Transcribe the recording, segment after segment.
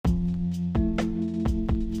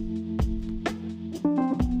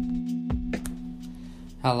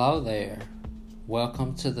Hello there.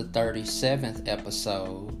 Welcome to the 37th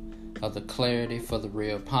episode of the Clarity for the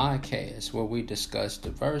Real podcast, where we discuss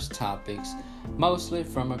diverse topics, mostly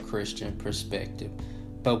from a Christian perspective,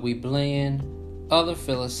 but we blend other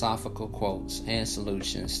philosophical quotes and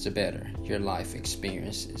solutions to better your life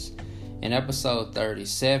experiences. In episode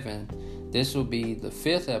 37, this will be the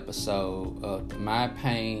 5th episode of My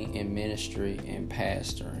Pain in Ministry and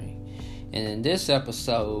Pastoring. And in this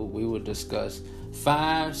episode, we will discuss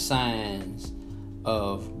 5 signs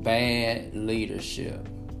of bad leadership.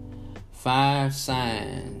 5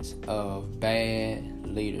 signs of bad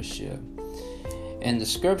leadership. And the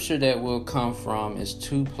scripture that will come from is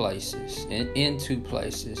in 2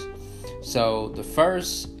 places. So the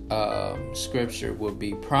first scripture will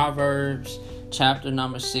be Proverbs chapter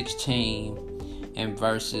number 16 and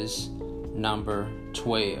verses number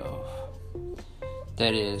 12.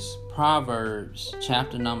 That is Proverbs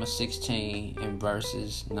chapter number 16 and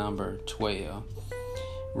verses number 12.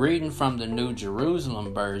 Reading from the New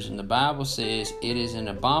Jerusalem version, the Bible says, "It is an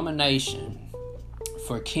abomination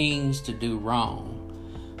for kings to do wrong,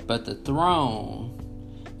 but the throne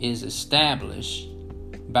is established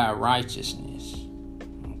by righteousness."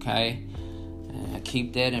 Okay?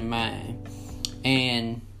 Keep that in mind.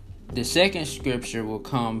 And the second scripture will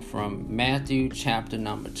come from Matthew chapter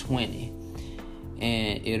number 20.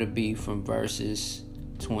 And it'll be from verses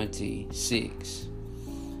 26.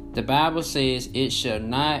 The Bible says, "It shall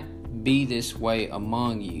not be this way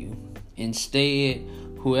among you. Instead,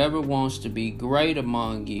 whoever wants to be great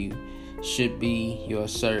among you should be your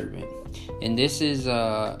servant." And this is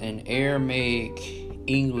an Aramaic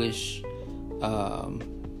English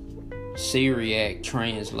Syriac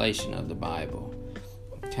translation of the Bible.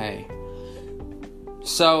 Okay.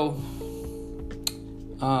 So,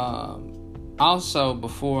 also,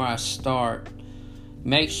 before I start,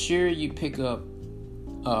 make sure you pick up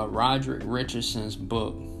Roderick Richardson's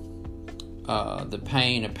book, The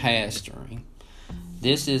Pain of Pastoring.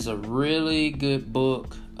 This is a really good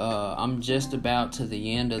book. I'm just about to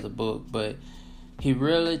the end of the book, but he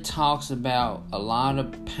really talks about a lot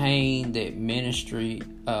of pain that ministry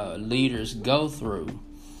leaders go through.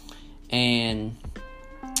 And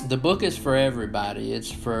the book is for everybody.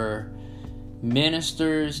 It's for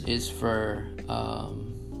ministers, it's for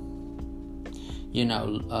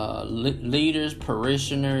leaders,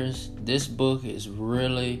 parishioners. This book is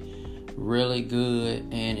really, really good,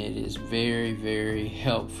 and it is very, very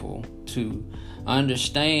helpful to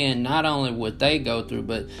understand not only what they go through,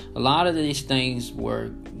 but a lot of these things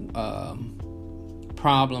were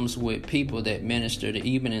problems with people that ministered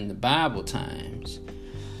even in the Bible times.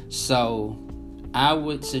 So I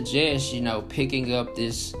would suggest, picking up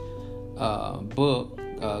this book,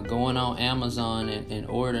 going on Amazon and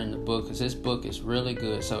ordering the book, because this book is really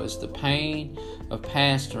good. So it's The Pain of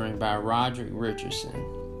Pastoring by Roderick Richardson.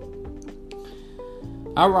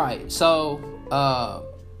 All right, so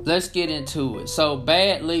let's get into it. So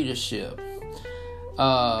bad leadership.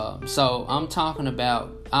 So I'm talking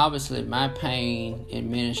about, obviously, my pain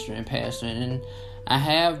in ministry and pastoring, and I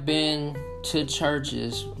have been to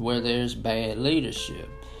churches where there's bad leadership,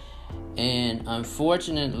 and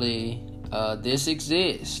unfortunately, this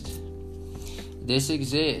exists,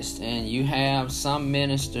 and you have some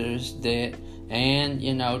ministers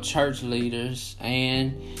and church leaders,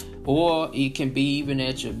 or it can be even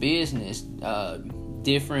at your business,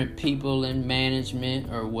 different people in management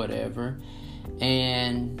or whatever,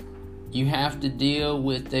 and you have to deal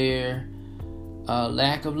with their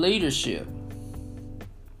lack of leadership.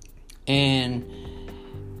 And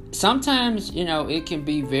sometimes, it can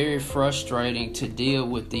be very frustrating to deal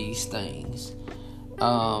with these things.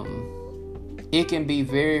 It can be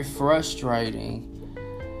very frustrating,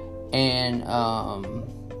 and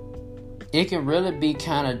it can really be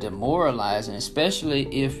kind of demoralizing, especially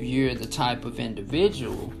if you're the type of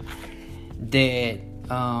individual that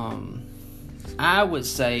I would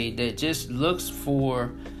say that just looks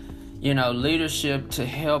for leadership to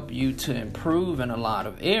help you to improve in a lot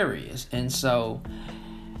of areas. And so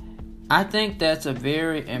I think that's a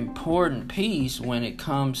very important piece when it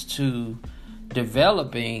comes to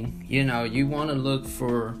developing. You want to look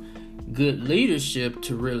for good leadership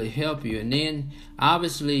to really help you. And then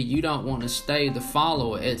obviously you don't want to stay the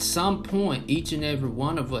follower. At some point, each and every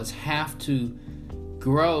one of us have to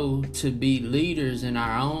grow to be leaders in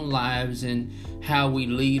our own lives and how we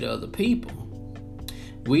lead other people.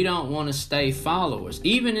 We don't want to stay followers,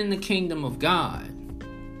 even in the kingdom of God.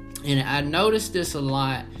 And I noticed this a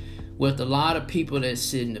lot with a lot of people that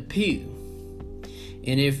sit in the pew.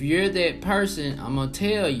 And if you're that person, I'm going to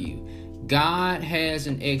tell you, God has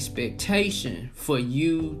an expectation for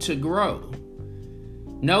you to grow.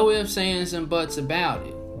 No ifs, ands, and buts about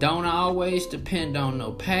it. Don't always depend on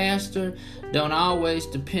no pastor. Don't always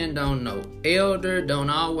depend on no elder. Don't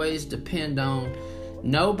always depend on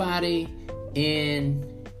nobody in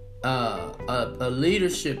a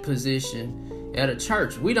leadership position at a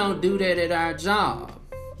church. We don't do that at our job.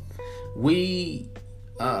 We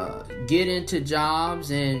get into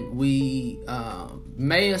jobs and we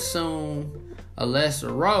may assume a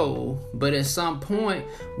lesser role, but at some point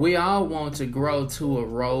we all want to grow to a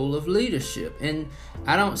role of leadership, and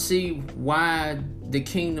I don't see why the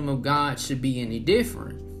kingdom of God should be any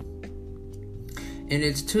different. And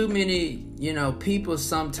it's too many, people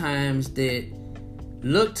sometimes that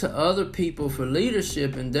look to other people for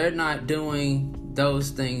leadership and they're not doing those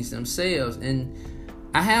things themselves. And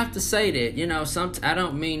I have to say that, I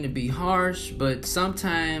don't mean to be harsh, but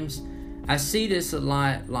sometimes I see this a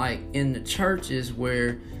lot, like in the churches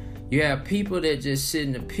where you have people that just sit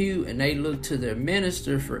in the pew and they look to their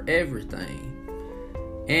minister for everything.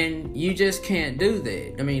 And you just can't do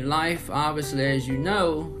that. I mean, life, obviously, as you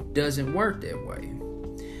know, doesn't work that way.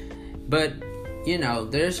 But,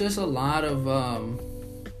 there's just a lot of,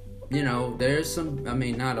 there's some,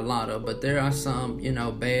 not a lot of, but there are some,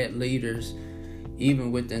 bad leaders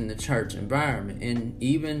even within the church environment, and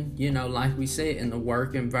even, like we said, in the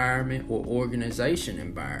work environment or organization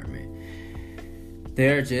environment,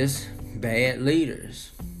 they're just bad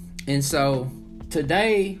leaders. And so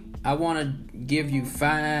today I want to give you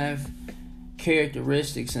 5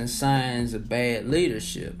 characteristics and signs of bad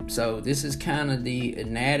leadership. So this is kind of the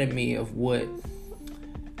anatomy of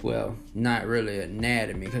not really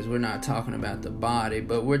anatomy, because we're not talking about the body,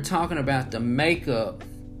 but we're talking about the makeup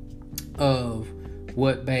of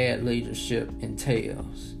what bad leadership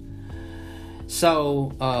entails.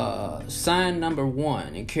 So, sign number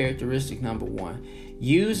 1 and characteristic number 1,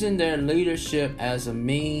 using their leadership as a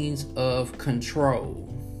means of control.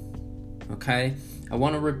 Okay? I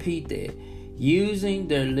want to repeat that. Using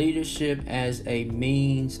their leadership as a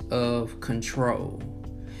means of control.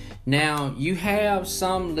 Now, you have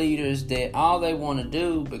some leaders that all they want to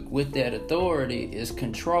do with that authority is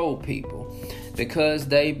control people, because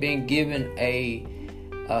they've been given a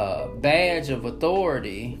badge of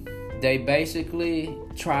authority. They basically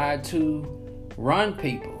try to run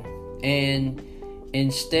people, and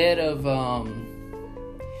instead of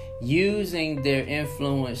using their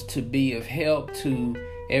influence to be of help to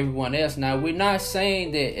everyone else. Now, we're not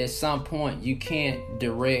saying that at some point you can't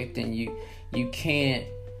direct and you can't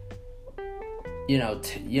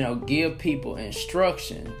give people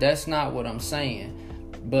instruction. That's not what I'm saying.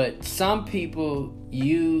 But some people,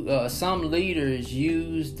 some leaders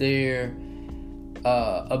use their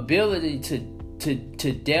ability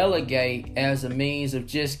to delegate as a means of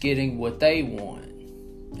just getting what they want.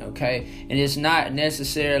 Okay? And it's not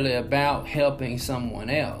necessarily about helping someone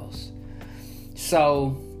else.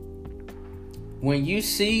 So when you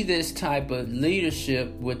see this type of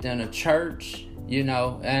leadership within a church,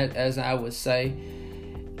 as I would say,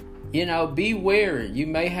 be wary. You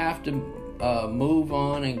may have to move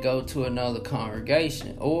on and go to another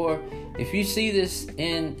congregation. Or if you see this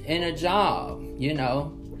in a job,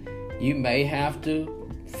 you may have to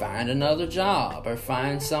find another job or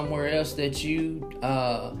find somewhere else that you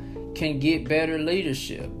can get better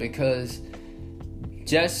leadership, because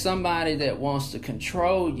just somebody that wants to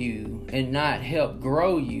control you and not help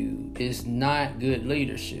grow you is not good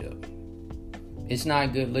leadership. It's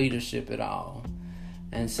not good leadership at all.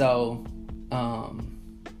 And so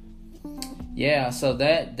so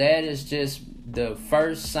that is just the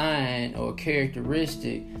first sign or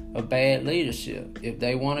characteristic of bad leadership. If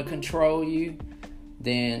they want to control you,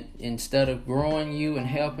 then instead of growing you and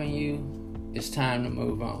helping you, it's time to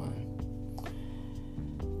move on.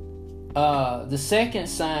 The second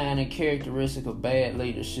sign and characteristic of bad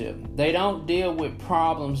leadership, they don't deal with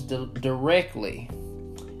problems directly.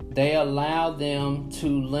 They allow them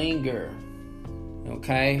to linger.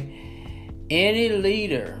 Okay? Any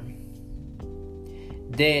leader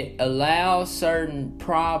that allows certain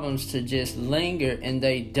problems to just linger and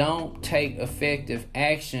they don't take effective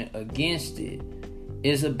action against it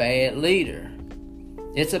is a bad leader.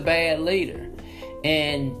 It's a bad leader.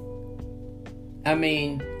 And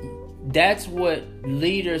that's what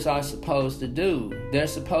leaders are supposed to do. They're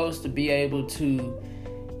supposed to be able to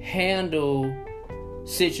handle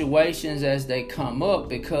situations as they come up,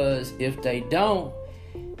 because if they don't,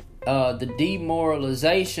 the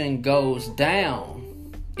demoralization goes down.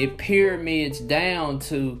 It pyramids down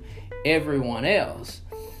to everyone else.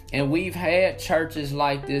 And we've had churches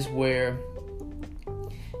like this where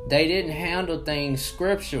they didn't handle things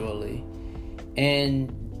scripturally,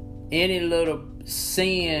 and any little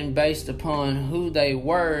sin based upon who they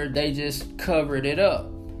were, they just covered it up.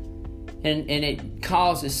 And it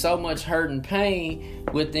causes so much hurt and pain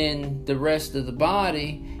within the rest of the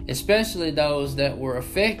body, especially those that were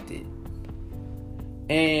affected.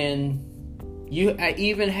 And you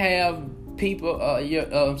even have people,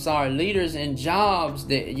 leaders in jobs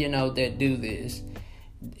that, that do this.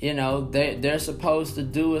 They're supposed to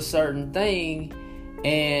do a certain thing,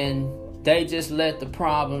 and they just let the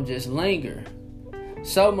problem just linger.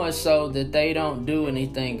 So much so that they don't do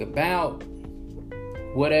anything about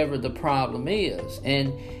whatever the problem is.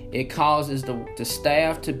 And it causes the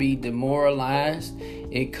staff to be demoralized.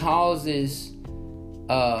 It causes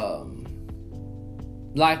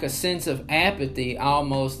like a sense of apathy,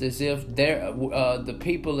 almost as if the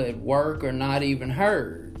people at work are not even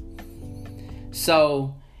heard.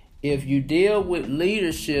 So if you deal with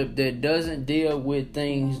leadership that doesn't deal with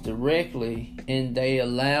things directly and they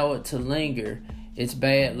allow it to linger, it's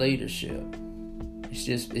bad leadership.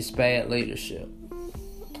 It's bad leadership.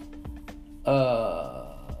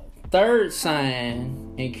 Third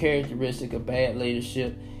sign and characteristic of bad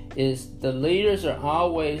leadership is the leaders are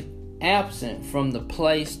always absent from the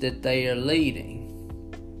place that they are leading.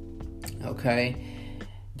 Okay?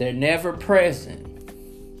 They're never present.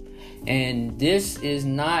 And this is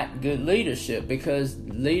not good leadership, because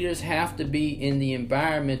leaders have to be in the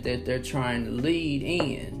environment that they're trying to lead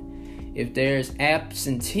in. If there's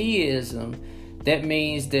absenteeism, that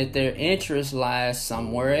means that their interest lies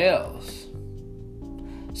somewhere else.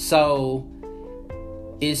 So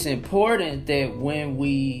it's important that when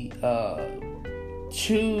we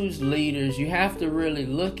choose leaders, you have to really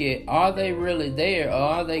look at, are they really there, or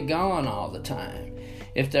are they gone all the time?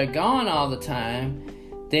 If they're gone all the time,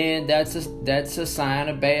 then that's a sign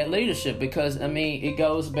of bad leadership, because it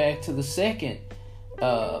goes back to the second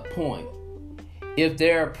point. If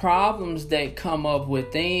there are problems that come up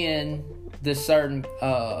within the certain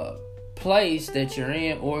place that you're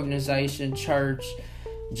in, organization, church,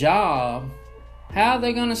 job, how are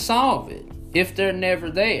they going to solve it if they're never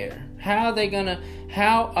there? How are they going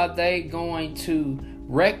to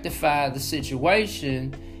rectify the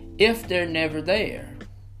situation if they're never there?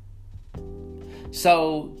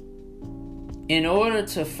 So, in order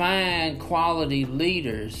to find quality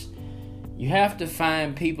leaders, you have to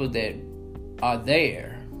find people that are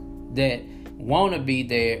there, that want to be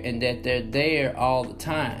there, and that they're there all the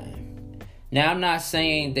time. Now, I'm not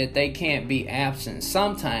saying that they can't be absent.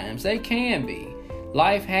 Sometimes they can be.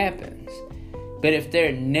 Life happens. But if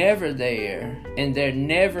they're never there and they're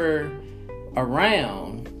never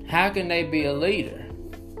around, how can they be a leader?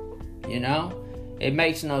 It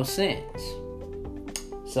makes no sense.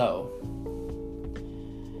 So,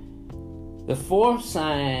 the fourth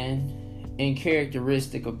sign and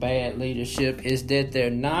characteristic of bad leadership is that they're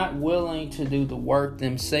not willing to do the work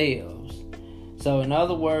themselves. So, in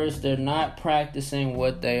other words, they're not practicing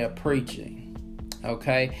what they are preaching.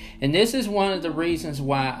 Okay? And this is one of the reasons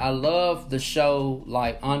why I love the show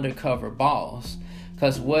like Undercover Boss.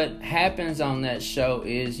 Because what happens on that show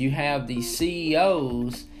is you have these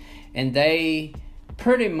CEOs, and they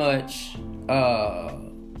pretty much go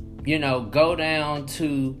down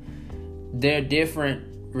to their different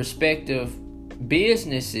respective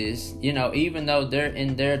businesses, even though they're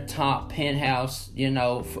in their top penthouse,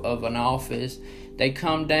 of an office, they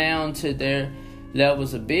come down to their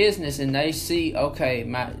levels of business and they see, okay,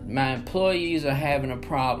 my employees are having a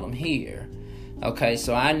problem here. Okay,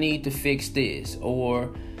 so I need to fix this.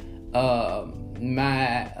 Or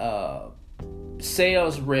my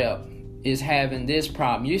sales rep is having this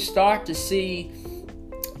problem. You start to see,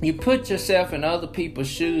 you put yourself in other people's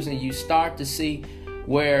shoes, and you start to see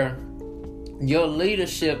where your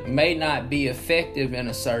leadership may not be effective in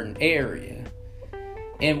a certain area.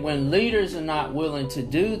 And when leaders are not willing to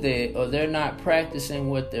do that, or they're not practicing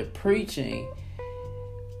what they're preaching,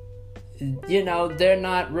 they're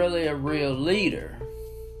not really a real leader.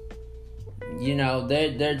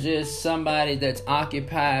 They're just somebody that's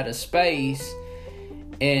occupied a space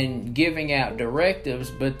and giving out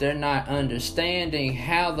directives, but they're not understanding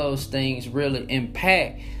how those things really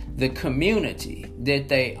impact the community that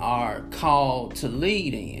they are called to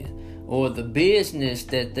lead in, or the business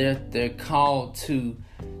that they're called to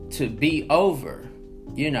be over.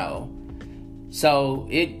 So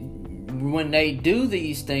when they do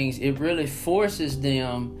these things, it really forces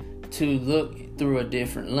them to look through a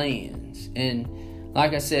different lens. And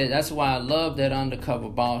like I said, that's why I love that Undercover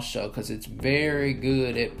Boss show, because it's very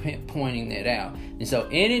good at pointing that out. And so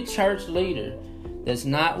any church leader that's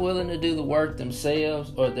not willing to do the work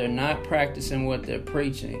themselves, or they're not practicing what they're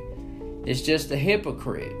preaching, is just a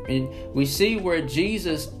hypocrite. And we see where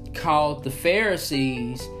Jesus called the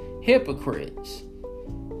Pharisees hypocrites.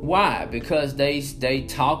 Why? Because they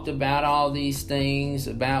talked about all these things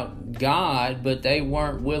about God, but they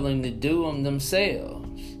weren't willing to do them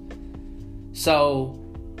themselves. So,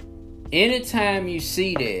 anytime you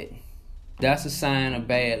see that, that's a sign of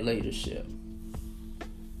bad leadership.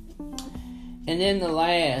 And then the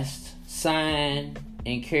last sign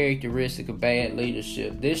and characteristic of bad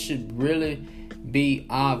leadership, this should really be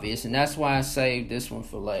obvious, and that's why I saved this one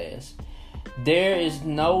for last. There is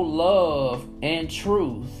no love and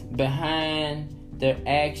truth behind their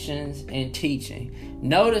actions and teaching.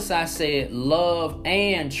 Notice I said love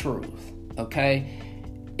and truth, okay?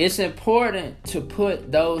 It's important to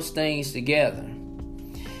put those things together.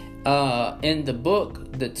 In the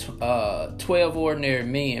book, The 12 Ordinary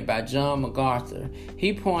Men by John MacArthur,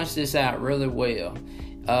 he points this out really well.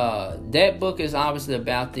 That book is obviously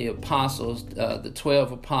about the apostles, the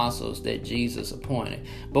 12 apostles that Jesus appointed.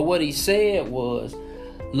 But what he said was,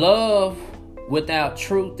 love without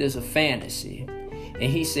truth is a fantasy. And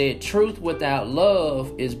he said, truth without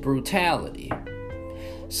love is brutality.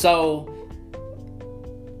 So,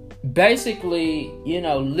 basically,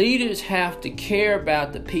 leaders have to care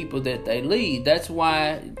about the people that they lead. That's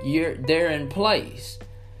why they're in place.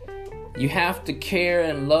 You have to care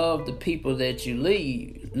and love the people that you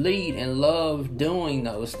lead and love doing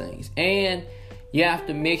those things. And you have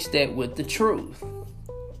to mix that with the truth.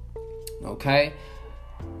 Okay?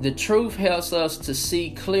 The truth helps us to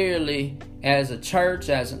see clearly as a church,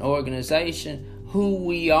 as an organization, who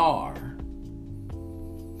we are.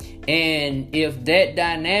 And if that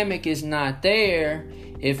dynamic is not there,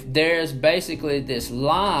 if there's basically this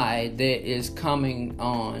lie that is coming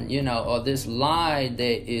on, or this lie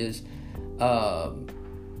that is,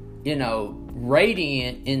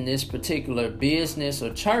 radiant in this particular business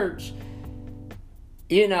or church,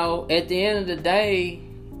 at the end of the day,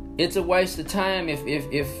 it's a waste of time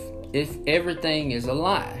if everything is a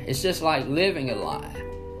lie. It's just like living a lie.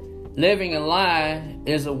 Living a lie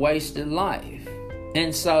is a wasted life.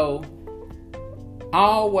 And so,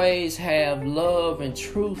 always have love and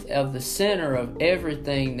truth at the center of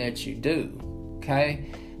everything that you do. Okay?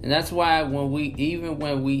 And that's why when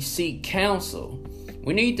we seek counsel,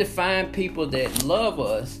 we need to find people that love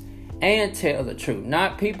us and tell the truth.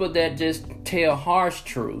 Not people that just tell harsh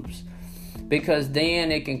truths, because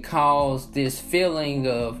then it can cause this feeling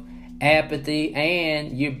of apathy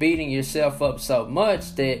and you're beating yourself up so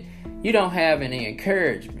much that you don't have any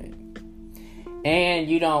encouragement. And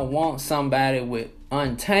you don't want somebody with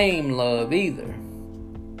untamed love either.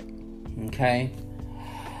 Okay?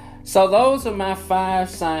 So those are my 5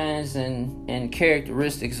 signs and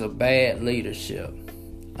characteristics of bad leadership.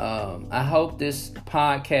 I hope this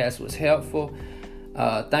podcast was helpful.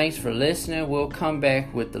 Thanks for listening. We'll come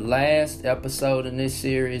back with the last episode in this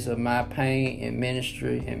series of my pain in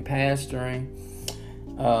ministry and pastoring.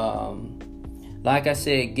 Like I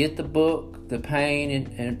said, get the book, The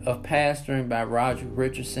Pain of Pastoring by Roger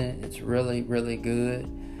Richardson. It's really, really good.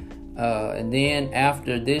 And then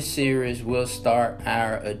after this series, we'll start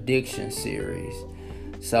our addiction series.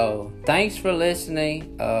 So thanks for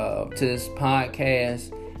listening to this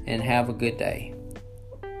podcast, and have a good day.